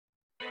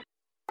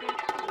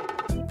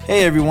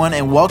Hey everyone,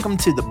 and welcome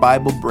to the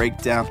Bible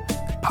Breakdown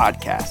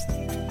Podcast.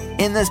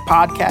 In this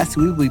podcast,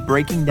 we will be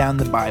breaking down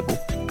the Bible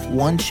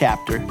one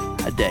chapter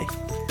a day.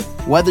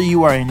 Whether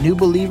you are a new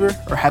believer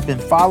or have been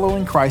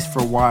following Christ for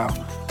a while,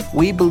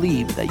 we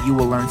believe that you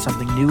will learn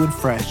something new and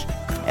fresh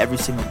every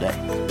single day.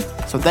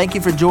 So thank you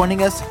for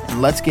joining us,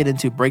 and let's get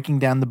into breaking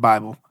down the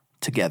Bible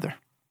together.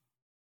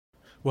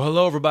 Well,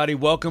 hello, everybody.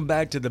 Welcome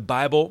back to the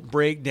Bible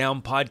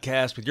Breakdown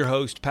Podcast with your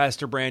host,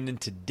 Pastor Brandon.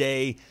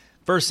 Today,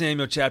 1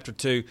 Samuel chapter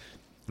 2.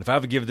 If I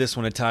would give this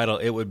one a title,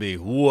 it would be,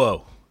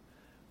 Whoa,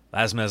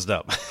 that's messed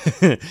up.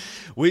 I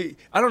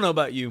don't know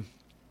about you,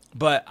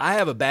 but I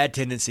have a bad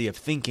tendency of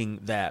thinking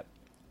that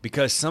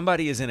because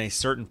somebody is in a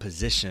certain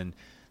position,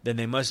 then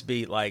they must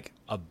be like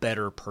a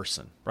better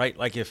person, right?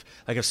 Like if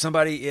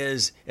somebody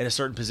is in a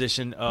certain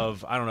position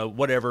of, I don't know,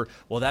 whatever,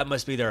 well, that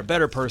must be they're a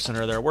better person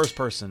or they're a worse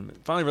person.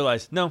 Finally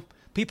realized, no,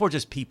 people are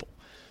just people.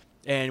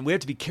 And we have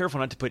to be careful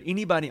not to put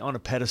anybody on a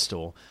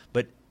pedestal,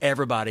 but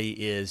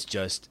everybody's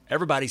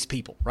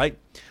people, right?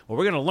 Well,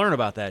 we're going to learn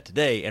about that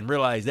today and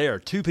realize there are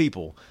two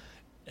people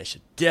that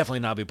should definitely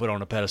not be put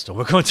on a pedestal.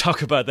 We're going to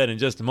talk about that in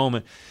just a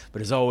moment.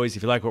 But as always,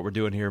 if you like what we're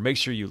doing here, make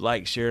sure you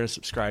like, share, and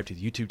subscribe to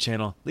the YouTube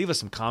channel. Leave us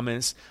some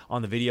comments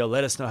on the video.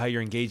 Let us know how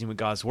you're engaging with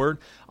God's Word.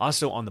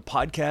 Also on the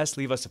podcast,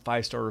 leave us a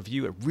 5-star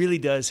review. It really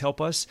does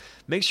help us.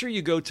 Make sure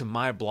you go to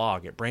my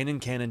blog at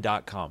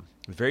brandoncannon.com.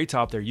 At the very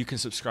top there, you can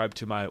subscribe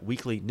to my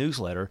weekly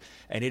newsletter,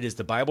 and it is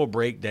the Bible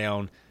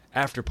Breakdown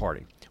After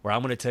Party, where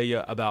I'm going to tell you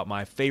about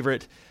my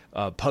favorite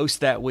posts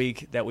that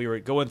week that we were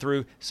going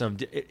through, some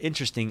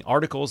interesting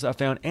articles I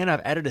found, and I've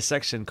added a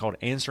section called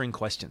Answering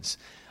Questions.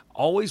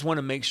 Always want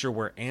to make sure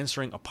we're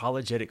answering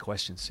apologetic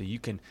questions so you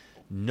can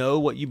know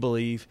what you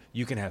believe,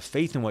 you can have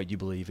faith in what you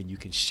believe, and you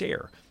can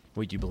share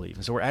what you believe.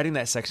 And so we're adding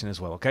that section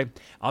as well, okay?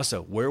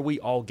 Also, where we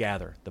all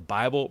gather, the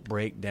Bible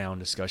Breakdown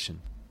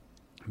discussion.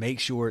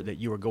 Make sure that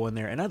you are going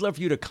there. And I'd love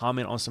for you to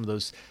comment on some of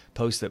those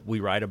posts that we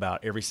write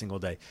about every single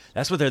day.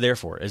 That's what they're there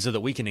for, is so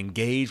that we can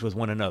engage with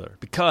one another.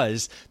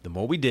 Because the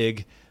more we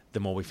dig, the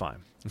more we find.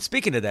 And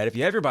speaking of that, if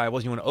you have your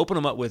Bibles, you want to open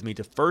them up with me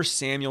to 1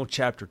 Samuel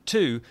chapter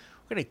 2.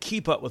 We're going to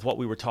keep up with what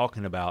we were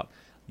talking about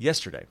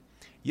yesterday.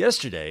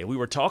 Yesterday, we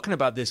were talking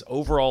about this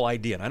overall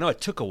idea. And I know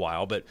it took a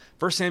while, but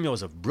 1 Samuel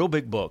is a real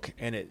big book.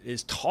 And it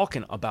is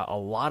talking about a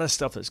lot of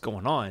stuff that's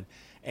going on.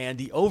 And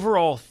the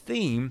overall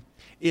theme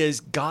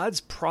is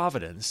God's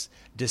providence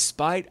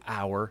despite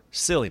our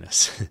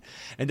silliness.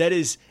 And that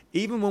is,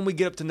 even when we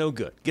get up to no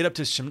good, get up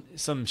to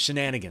some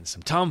shenanigans,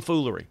 some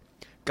tomfoolery,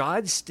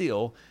 God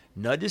still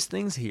nudges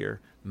things here,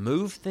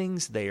 move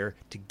things there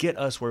to get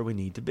us where we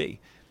need to be.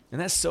 And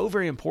that's so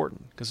very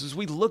important, because as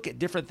we look at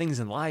different things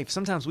in life,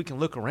 sometimes we can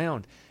look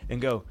around and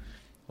go,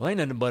 well, ain't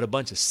nothing but a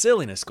bunch of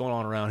silliness going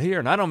on around here.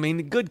 And I don't mean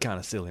the good kind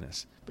of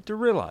silliness, but to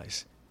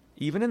realize,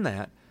 even in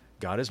that,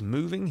 God is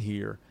moving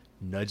here,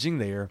 nudging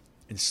there,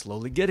 and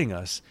slowly getting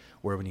us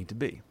where we need to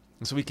be.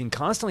 And so we can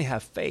constantly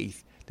have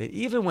faith that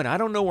even when I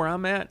don't know where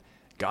I'm at,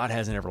 God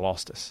hasn't ever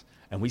lost us.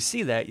 And we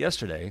see that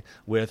yesterday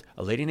with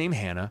a lady named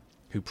Hannah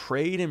who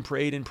prayed and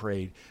prayed and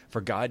prayed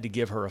for God to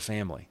give her a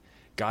family.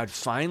 God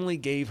finally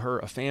gave her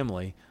a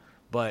family,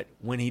 but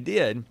when he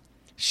did,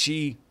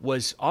 she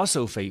was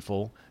also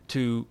faithful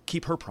to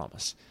keep her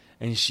promise.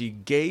 And she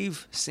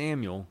gave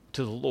Samuel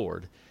to the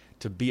Lord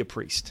to be a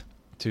priest,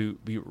 to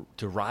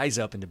rise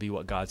up and to be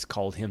what God's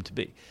called him to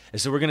be. And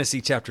so we're going to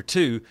see chapter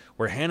 2,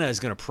 where Hannah is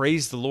going to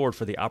praise the Lord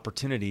for the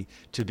opportunity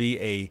to be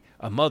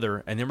a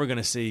mother, and then we're going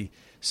to see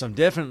some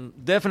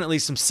definitely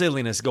some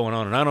silliness going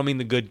on, and I don't mean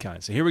the good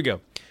kind. So here we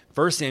go.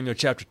 1 Samuel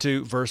chapter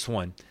 2, verse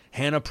 1.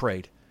 Hannah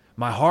prayed,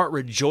 "My heart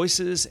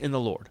rejoices in the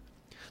Lord.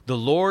 The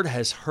Lord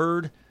has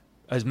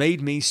made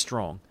me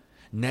strong.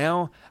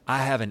 Now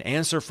I have an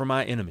answer for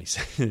my enemies."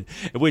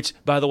 Which,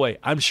 by the way,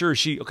 I'm sure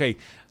okay,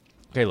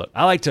 look,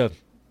 I like to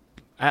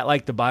act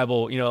like the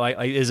Bible, like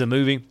is a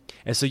movie.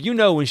 And so,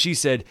 when she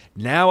said,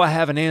 "Now I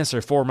have an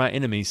answer for my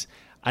enemies,"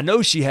 I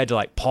know she had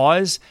to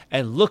pause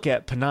and look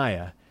at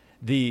Peninnah,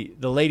 the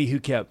lady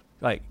who kept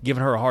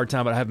giving her a hard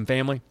time about having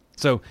family.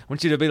 So I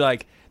want you to be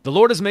like, "The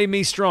Lord has made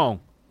me strong."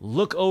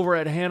 Look over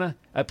at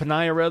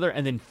Peninnah rather,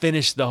 and then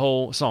finish the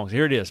whole song. So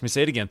here it is. Let me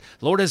say it again.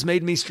 "The Lord has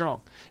made me strong.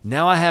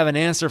 Now I have an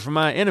answer for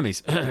my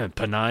enemies."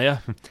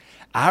 Peninnah,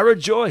 "I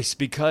rejoice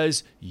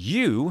because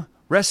you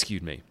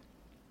rescued me.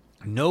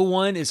 No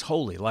one is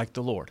holy like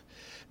the Lord.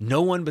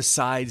 No one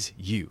besides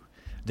you.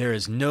 There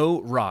is no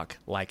rock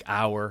like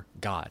our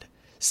God.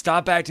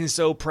 Stop acting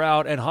so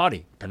proud and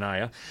haughty,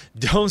 Peninnah.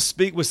 Don't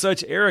speak with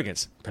such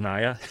arrogance,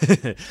 Peninnah.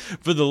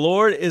 For the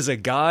Lord is a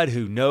God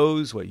who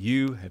knows what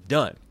you have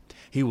done.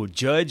 He will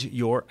judge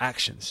your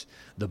actions.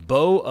 The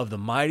bow of the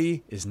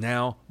mighty is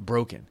now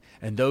broken,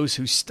 and those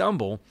who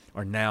stumble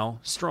are now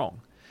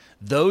strong.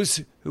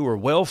 Those who are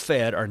well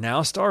fed are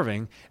now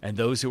starving, and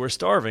those who are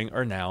starving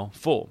are now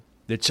full.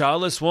 The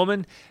childless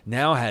woman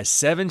now has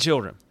 7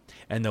 children,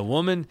 and the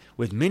woman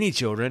with many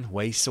children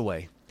wastes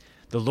away.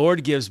 The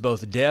Lord gives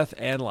both death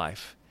and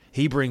life.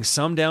 He brings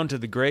some down to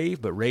the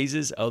grave, but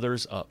raises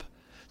others up.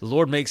 The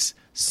Lord makes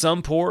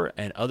some poor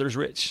and others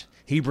rich.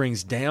 He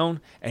brings down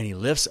and he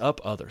lifts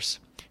up others.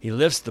 He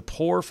lifts the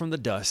poor from the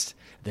dust,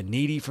 the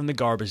needy from the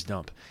garbage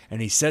dump,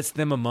 and he sets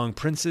them among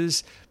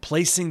princes,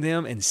 placing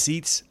them in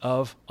seats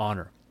of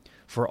honor.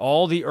 For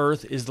all the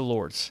earth is the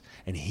Lord's,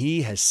 and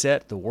he has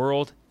set the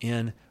world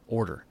in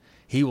order.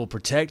 He will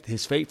protect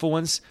his faithful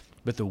ones,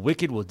 but the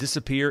wicked will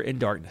disappear in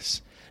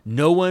darkness.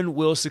 No one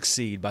will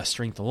succeed by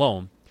strength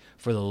alone,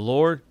 for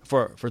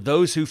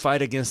those who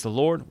fight against the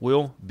Lord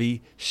will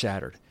be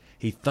shattered.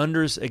 He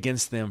thunders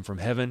against them from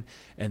heaven,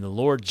 and the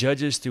Lord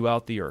judges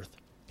throughout the earth.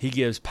 He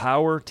gives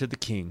power to the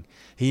king.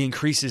 He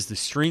increases the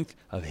strength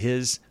of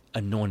his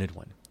anointed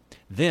one.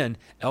 Then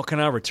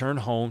Elkanah returned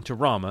home to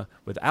Ramah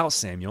without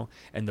Samuel,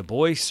 and the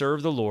boy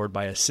served the Lord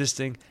by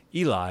assisting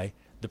Eli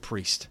the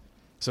priest.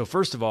 So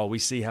first of all, we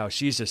see how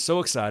she's just so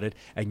excited,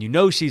 and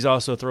she's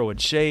also throwing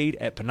shade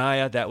at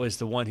Peninnah. That was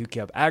the one who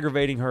kept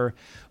aggravating her,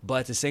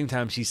 but at the same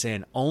time, she's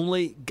saying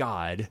only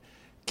God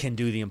can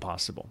do the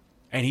impossible,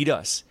 and he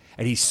does,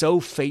 and he's so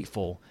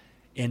faithful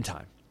in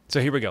time.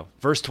 So here we go,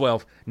 verse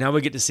 12. Now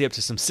we get to see up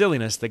to some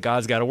silliness that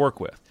God's got to work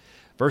with.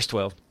 Verse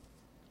 12,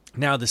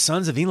 now the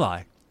sons of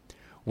Eli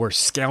were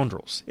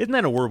scoundrels. Isn't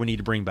that a word we need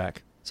to bring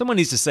back? Someone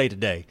needs to say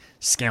today,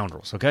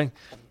 scoundrels, okay?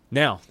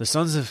 Now, the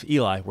sons of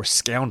Eli were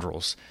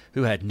scoundrels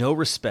who had no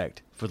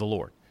respect for the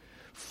Lord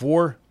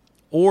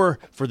or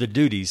for the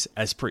duties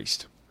as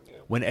priest.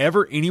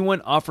 Whenever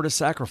anyone offered a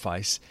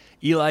sacrifice,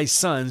 Eli's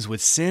sons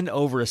would send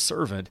over a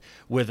servant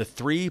with a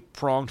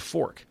 3-pronged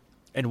fork.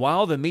 And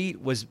while the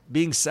meat was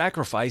being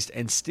sacrificed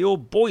and still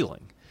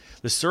boiling,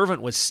 the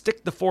servant would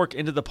stick the fork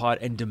into the pot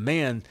and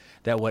demand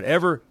that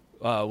whatever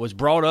was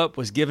brought up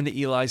was given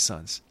to Eli's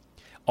sons.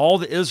 All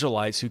the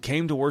Israelites who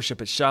came to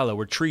worship at Shiloh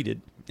were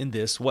treated in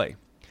this way.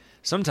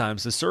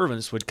 Sometimes the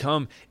servants would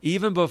come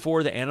even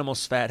before the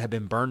animal's fat had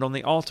been burned on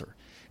the altar,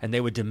 and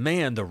they would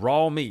demand the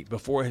raw meat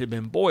before it had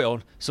been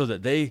boiled so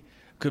that they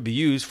could be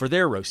used for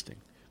their roasting.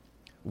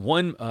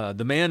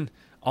 The man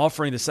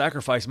offering the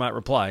sacrifice might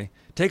reply,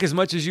 "Take as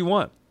much as you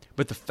want,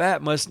 but the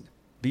fat must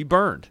be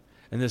burned."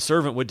 And the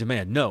servant would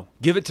demand, "No,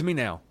 give it to me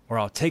now, or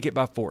I'll take it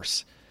by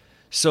force."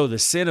 So the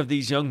sin of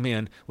these young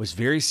men was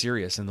very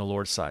serious in the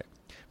Lord's sight,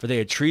 for they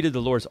had treated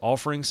the Lord's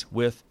offerings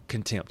with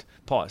contempt.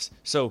 Pause.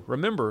 So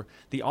remember,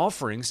 the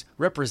offerings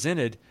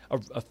represented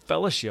a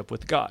fellowship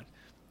with God.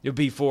 It would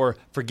be for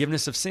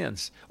forgiveness of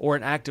sins or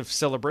an act of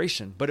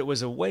celebration, but it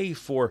was a way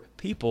for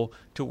people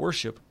to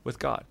worship with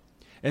God.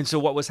 And so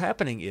what was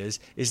happening is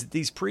that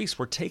these priests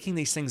were taking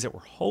these things that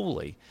were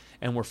holy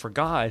and were for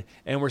God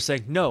and were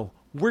saying, "No,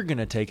 we're going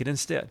to take it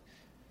instead."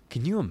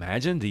 Can you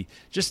imagine the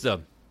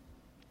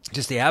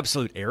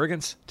absolute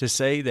arrogance to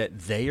say that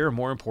they are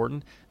more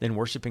important than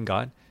worshiping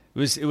God?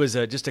 It was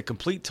just a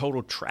complete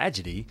total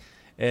tragedy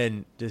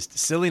and just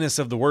silliness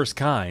of the worst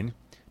kind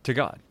to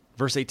God.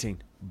 Verse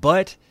 18,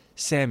 but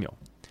Samuel,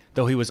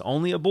 though he was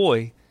only a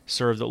boy,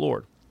 served the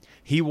Lord.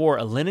 He wore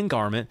a linen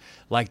garment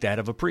like that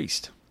of a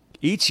priest.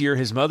 Each year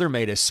his mother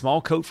made a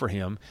small coat for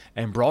him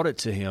and brought it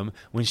to him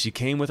when she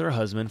came with her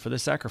husband for the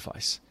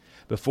sacrifice.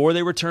 Before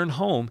they returned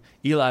home,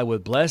 Eli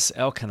would bless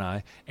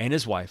Elkanah and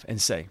his wife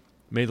and say,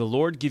 "May the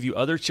Lord give you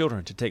other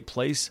children to take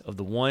place of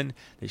the one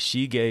that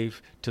she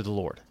gave to the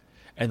Lord."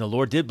 And the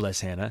Lord did bless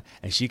Hannah,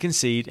 and she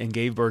conceived and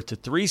gave birth to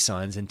 3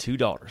 sons and 2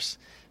 daughters.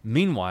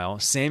 Meanwhile,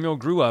 Samuel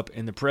grew up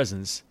in the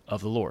presence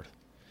of the Lord.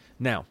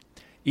 Now,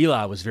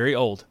 Eli was very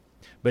old,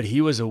 but he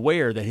was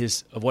aware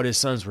of what his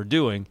sons were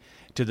doing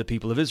to the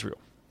people of Israel.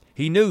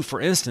 He knew, for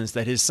instance,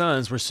 that his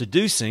sons were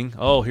seducing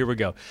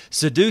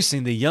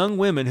the young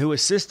women who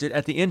assisted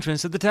at the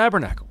entrance of the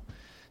tabernacle.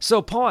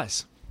 So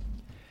pause.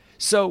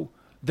 So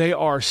they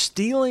are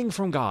stealing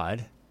from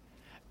God,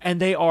 and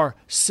they are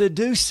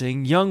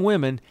seducing young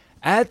women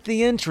at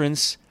the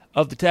entrance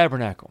of the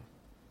tabernacle.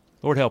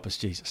 Lord help us,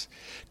 Jesus.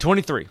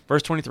 23,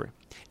 verse 23.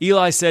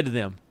 Eli said to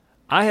them,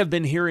 "I have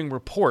been hearing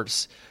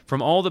reports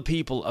from all the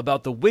people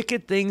about the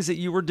wicked things that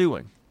you are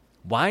doing.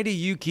 Why do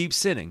you keep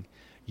sinning?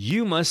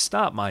 You must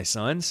stop, my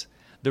sons.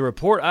 The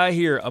report I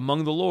hear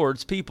among the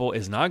Lord's people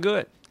is not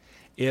good.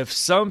 If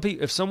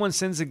someone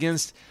sins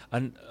against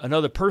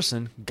another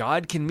person,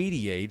 God can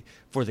mediate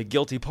for the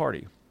guilty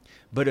party.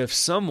 But if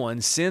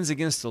someone sins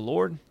against the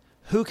Lord,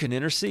 who can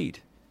intercede?"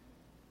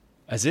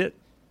 That's it.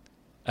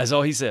 That's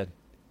all he said.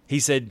 He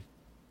said,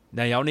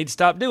 "Now y'all need to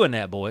stop doing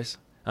that, boys."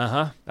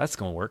 That's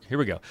going to work. Here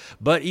we go.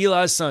 But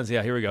Eli's sons,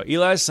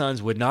 Eli's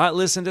sons would not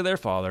listen to their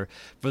father,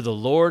 for the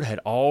Lord had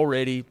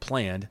already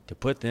planned to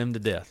put them to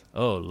death.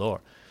 Oh,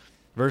 Lord.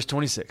 Verse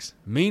 26.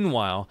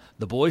 Meanwhile,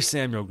 the boy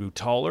Samuel grew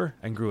taller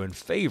and grew in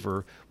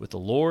favor with the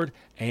Lord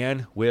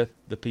and with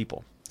the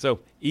people. So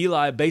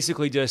Eli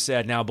basically just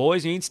said, "Now,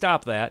 boys, you need to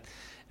stop that."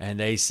 And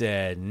they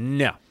said,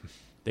 "No."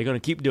 They're going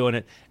to keep doing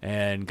it.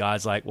 And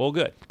God's like, "Well,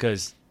 good,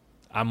 because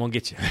I'm going to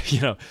get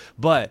you."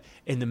 But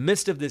in the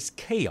midst of this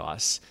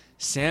chaos,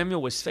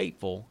 Samuel was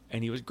faithful,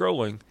 and he was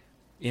growing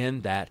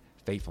in that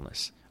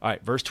faithfulness. All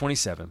right, verse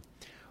 27.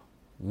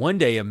 One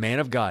day a man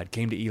of God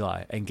came to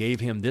Eli and gave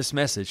him this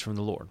message from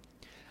the Lord.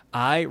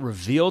 "I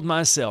revealed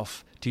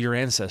myself to your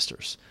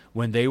ancestors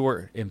when they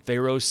were in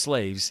Pharaoh's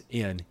slaves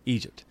in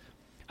Egypt.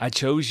 I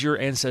chose your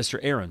ancestor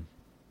Aaron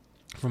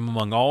from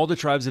among all the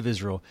tribes of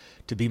Israel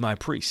to be my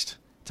priest,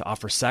 to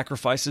offer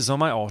sacrifices on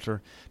my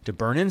altar, to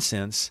burn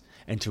incense,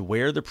 and to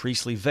wear the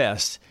priestly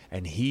vest,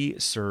 and he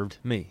served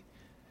me.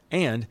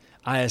 And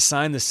I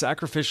assign the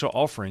sacrificial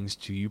offerings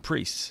to you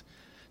priests.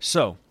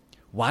 So,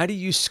 why do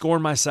you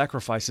scorn my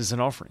sacrifices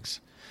and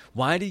offerings?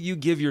 Why do you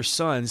give your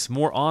sons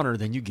more honor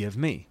than you give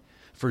me?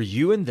 For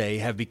you and they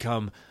have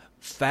become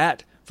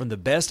fat from the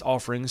best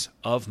offerings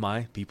of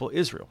my people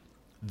Israel.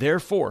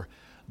 Therefore,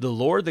 the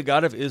Lord, the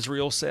God of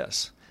Israel,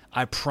 says,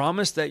 I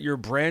promised that your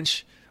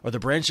branch, or the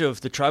branch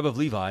of the tribe of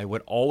Levi,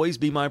 would always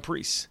be my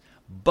priests.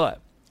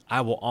 But I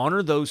will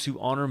honor those who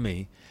honor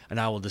me, and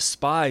I will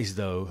despise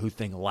those who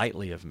think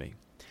lightly of me.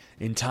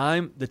 The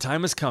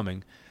time is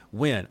coming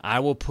when I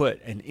will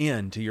put an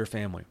end to your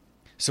family,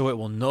 so it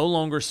will no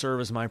longer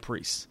serve as my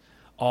priests.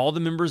 All the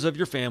members of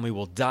your family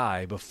will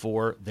die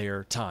before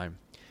their time.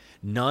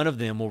 None of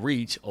them will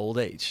reach old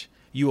age.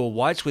 You will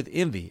watch with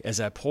envy as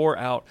I pour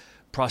out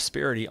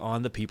prosperity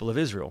on the people of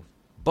Israel.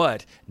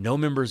 But no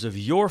members of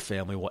your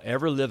family will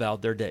ever live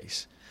out their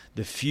days.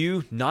 The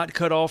few not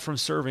cut off from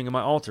serving in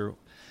my altar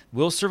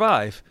will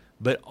survive,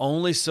 but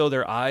only so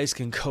their eyes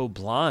can go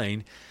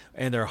blind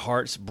and their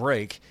hearts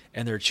break,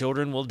 and their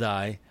children will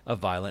die a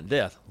violent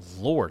death.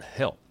 Lord,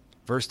 help.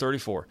 Verse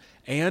 34,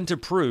 and to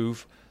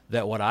prove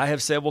that what I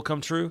have said will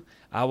come true,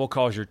 I will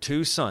cause your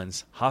two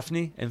sons,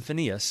 Hophni and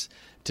Phinehas,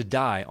 to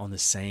die on the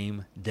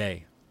same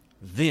day.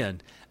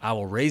 Then I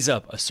will raise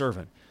up a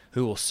servant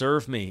who will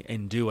serve me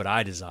and do what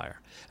I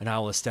desire, and I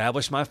will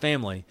establish my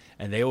family,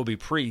 and they will be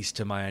priests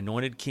to my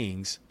anointed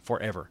kings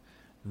forever.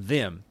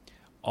 Then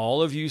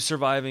all of your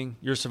surviving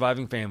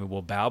family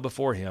will bow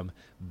before him,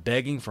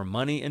 begging for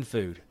money and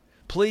food.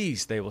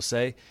 Please, they will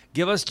say,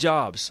 give us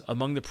jobs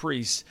among the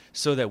priests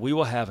so that we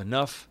will have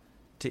enough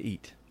to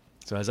eat.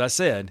 So as I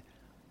said,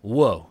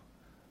 whoa,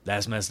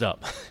 that's messed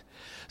up.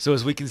 So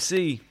as we can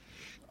see,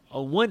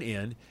 on one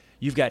end,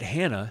 you've got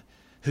Hannah,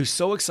 who's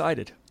so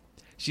excited.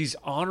 She's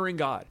honoring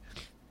God,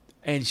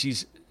 and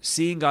she's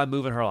seeing God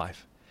move in her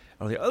life.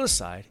 On the other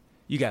side,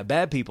 you got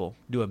bad people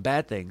doing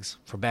bad things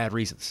for bad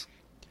reasons.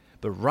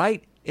 But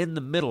right in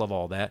the middle of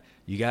all that,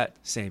 you got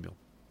Samuel.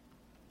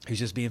 He's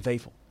just being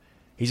faithful.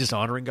 He's just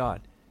honoring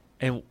God.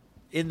 And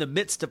in the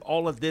midst of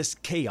all of this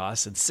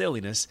chaos and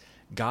silliness,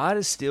 God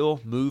is still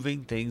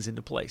moving things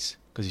into place.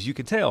 Because as you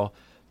can tell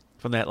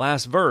from that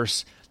last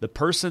verse, the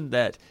person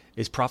that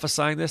is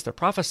prophesying this, they're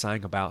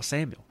prophesying about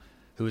Samuel,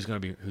 who's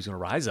going to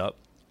rise up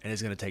and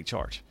is going to take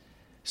charge.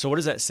 So what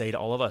does that say to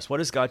all of us?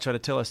 What is God trying to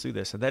tell us through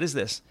this? And that is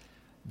this,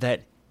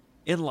 that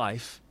in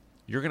life,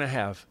 you're going to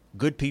have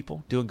good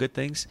people doing good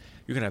things.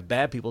 You're going to have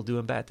bad people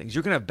doing bad things.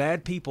 You're going to have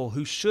bad people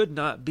who should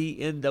not be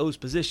in those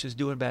positions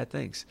doing bad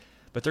things,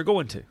 but they're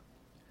going to.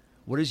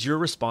 What is your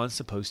response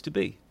supposed to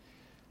be?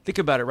 Think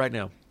about it right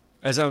now.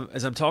 As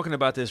I'm talking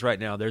about this right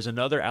now, there's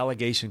another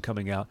allegation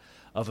coming out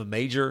of a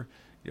major,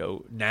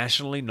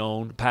 nationally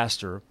known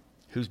pastor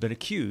who's been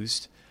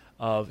accused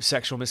of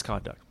sexual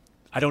misconduct.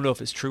 I don't know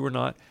if it's true or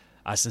not.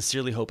 I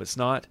sincerely hope it's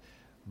not,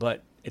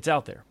 but it's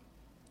out there.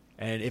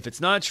 And if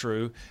it's not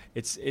true,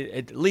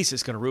 at least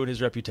it's going to ruin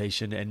his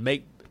reputation and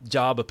make the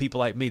job of people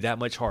like me that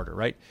much harder,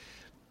 right?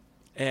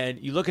 And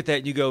you look at that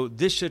and you go,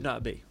 this should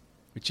not be.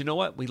 But you know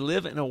what? We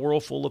live in a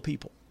world full of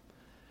people.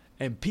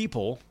 And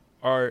people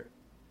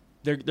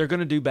they're going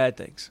to do bad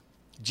things.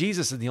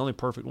 Jesus is the only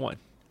perfect one.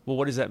 Well,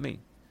 what does that mean?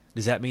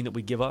 Does that mean that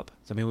we give up?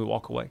 Does that mean we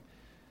walk away?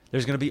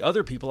 There's going to be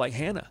other people like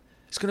Hannah.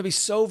 It's going to be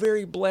so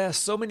very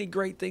blessed, so many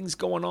great things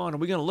going on. Are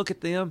we going to look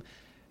at them?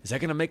 Is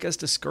that going to make us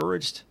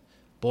discouraged?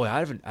 Boy, I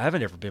haven't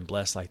ever been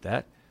blessed like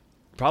that.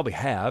 Probably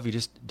have. You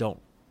just don't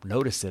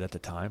notice it at the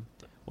time.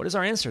 What is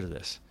our answer to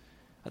this?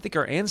 I think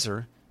our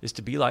answer is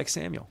to be like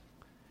Samuel.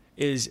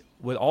 Is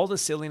with all the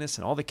silliness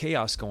and all the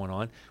chaos going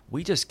on,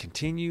 we just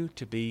continue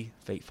to be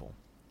faithful.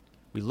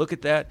 We look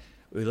at that.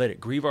 We let it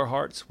grieve our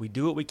hearts. We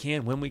do what we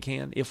can when we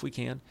can, if we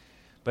can.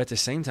 But at the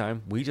same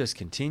time, we just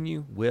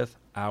continue with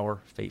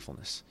our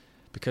faithfulness.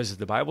 Because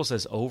the Bible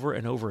says over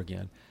and over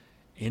again,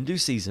 in due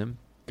season,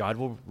 God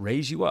will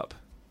raise you up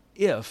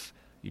if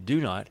you do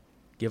not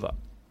give up.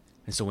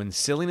 And so when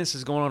silliness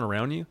is going on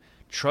around you,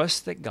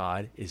 trust that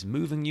God is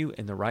moving you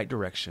in the right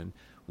direction,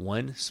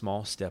 one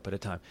small step at a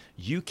time.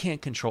 You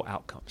can't control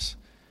outcomes.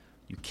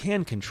 You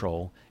can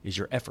control is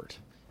your effort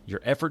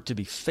to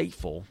be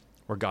faithful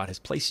where God has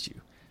placed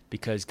you,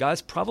 because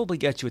God's probably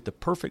got you at the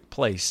perfect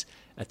place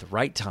at the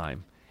right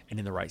time and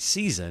in the right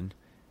season.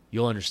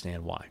 You'll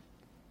understand why.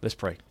 Let's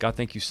pray. God,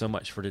 thank you so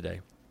much for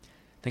today.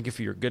 Thank you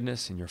for your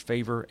goodness and your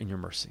favor and your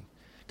mercy.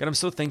 God, I'm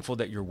so thankful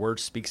that your word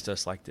speaks to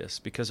us like this,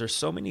 because there's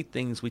so many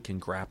things we can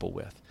grapple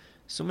with,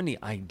 so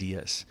many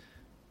ideas.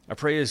 I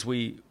pray as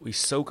we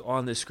soak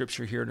on this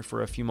scripture here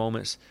for a few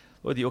moments,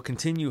 Lord, that you'll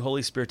continue,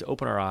 Holy Spirit, to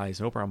open our eyes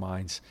and open our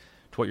minds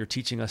to what you're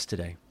teaching us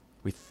today.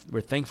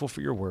 We're thankful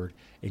for your word.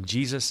 In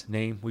Jesus'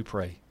 name we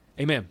pray.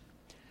 Amen.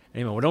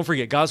 Amen. Well, don't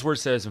forget, God's word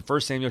says in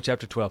 1 Samuel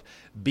chapter 12,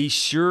 be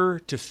sure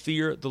to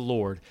fear the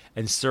Lord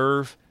and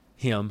serve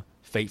him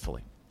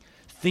faithfully.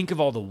 Think of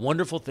all the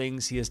wonderful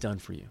things he has done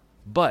for you.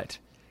 But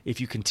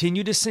if you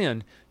continue to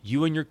sin,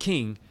 you and your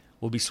king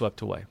will be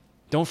swept away.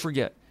 Don't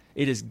forget,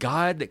 it is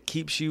God that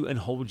keeps you and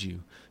holds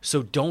you.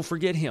 So don't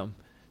forget him.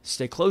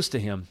 Stay close to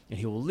him, and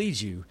he will lead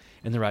you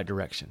in the right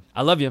direction.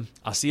 I love you.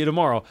 I'll see you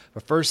tomorrow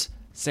for 1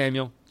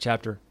 Samuel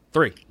chapter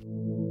 3.